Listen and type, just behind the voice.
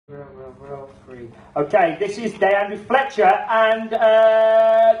Real free. Okay, this is Dae Andrew Fletcher, and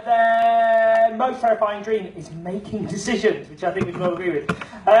their most terrifying dream is making decisions, which I think we can all agree with.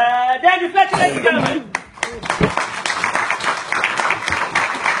 Dae Andrew Fletcher, ladies and gentlemen.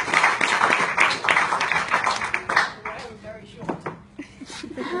 Very short.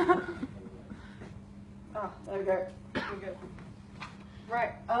 There we go.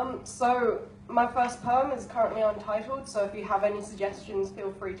 Right, so my first poem is currently untitled, so if you have any suggestions,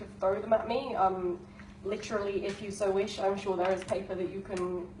 feel free to throw them at me. Literally, if you so wish, I'm sure there is paper that you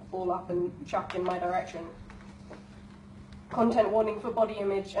can fall up and chuck in my direction. Content warning for body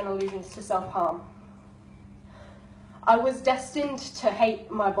image and allusions to self-harm. I was destined to hate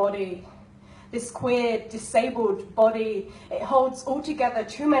my body. This queer, disabled body, it holds altogether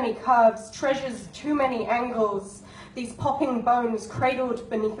too many curves, treasures too many angles. These popping bones cradled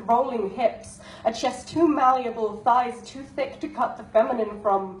beneath rolling hips, a chest too malleable, thighs too thick to cut the feminine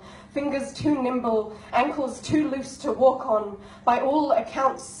from, fingers too nimble, ankles too loose to walk on. By all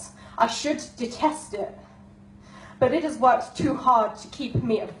accounts, I should detest it. But it has worked too hard to keep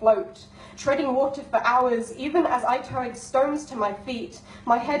me afloat. Treading water for hours, even as I towed stones to my feet,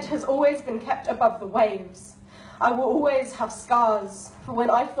 my head has always been kept above the waves. I will always have scars, for when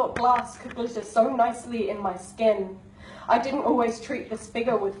I thought glass could glitter so nicely in my skin, I didn't always treat this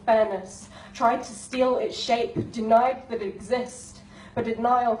figure with fairness, tried to steal its shape, denied that it exists, but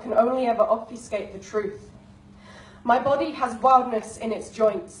denial can only ever obfuscate the truth. My body has wildness in its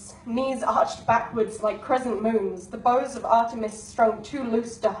joints, knees arched backwards like crescent moons, the bows of Artemis strung too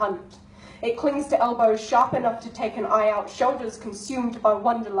loose to hunt. It clings to elbows sharp enough to take an eye out, shoulders consumed by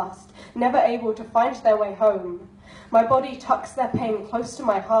wanderlust, never able to find their way home. My body tucks their pain close to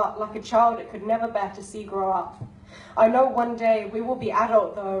my heart like a child it could never bear to see grow up. I know one day we will be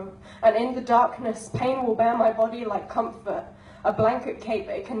adult though, and in the darkness pain will bear my body like comfort, a blanket cape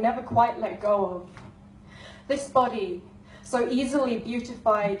it can never quite let go of. This body, so easily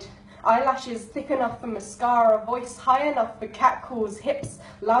beautified, eyelashes thick enough for mascara, voice high enough for catcalls, hips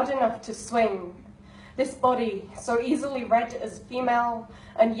loud enough to swing. This body, so easily read as female,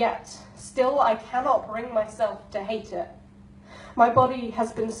 and yet, still I cannot bring myself to hate it. My body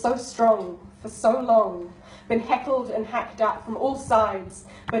has been so strong for so long, been heckled and hacked at from all sides,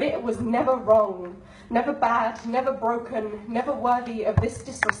 but it was never wrong, never bad, never broken, never worthy of this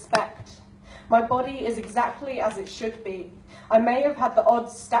disrespect. My body is exactly as it should be. I may have had the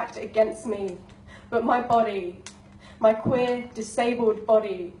odds stacked against me, but my body, my queer, disabled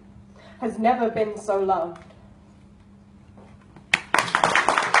body, has never been so loved.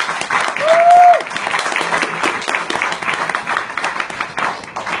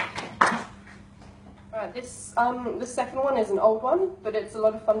 The second one is an old one, but it's a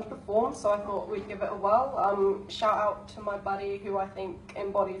lot of fun to perform, so I thought we'd give it a whirl. Shout out to my buddy who I think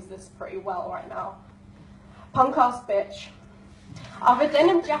embodies this pretty well right now. Punk-ass bitch. I've a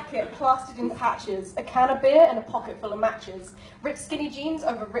denim jacket plastered in patches, a can of beer and a pocket full of matches, ripped skinny jeans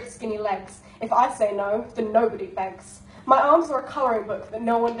over ripped skinny legs. If I say no, then nobody begs. My arms are a colouring book that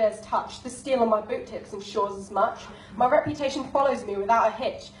no one dares touch. The steel on my boot tips ensures as much. My reputation follows me without a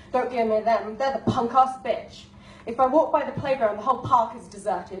hitch. Don't go near them, they're the punk-ass bitch. If I walk by the playground, the whole park is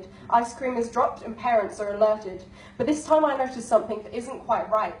deserted. Ice cream is dropped and parents are alerted. But this time I notice something that isn't quite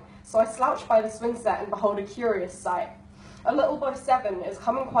right, so I slouch by the swing set and behold a curious sight. A little boy 7 is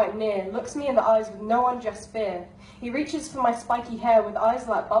coming quite near, looks me in the eyes with no unjust fear. He reaches for my spiky hair with eyes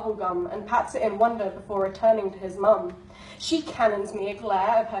like bubblegum and pats it in wonder before returning to his mum. She cannons me a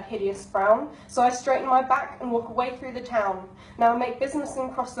glare of her hideous frown, so I straighten my back and walk away through the town. Now I make business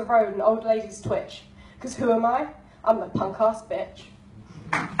and cross the road and old ladies twitch. 'Cause who am I? I'm the punk-ass bitch.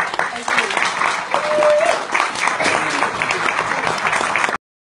 Thank you.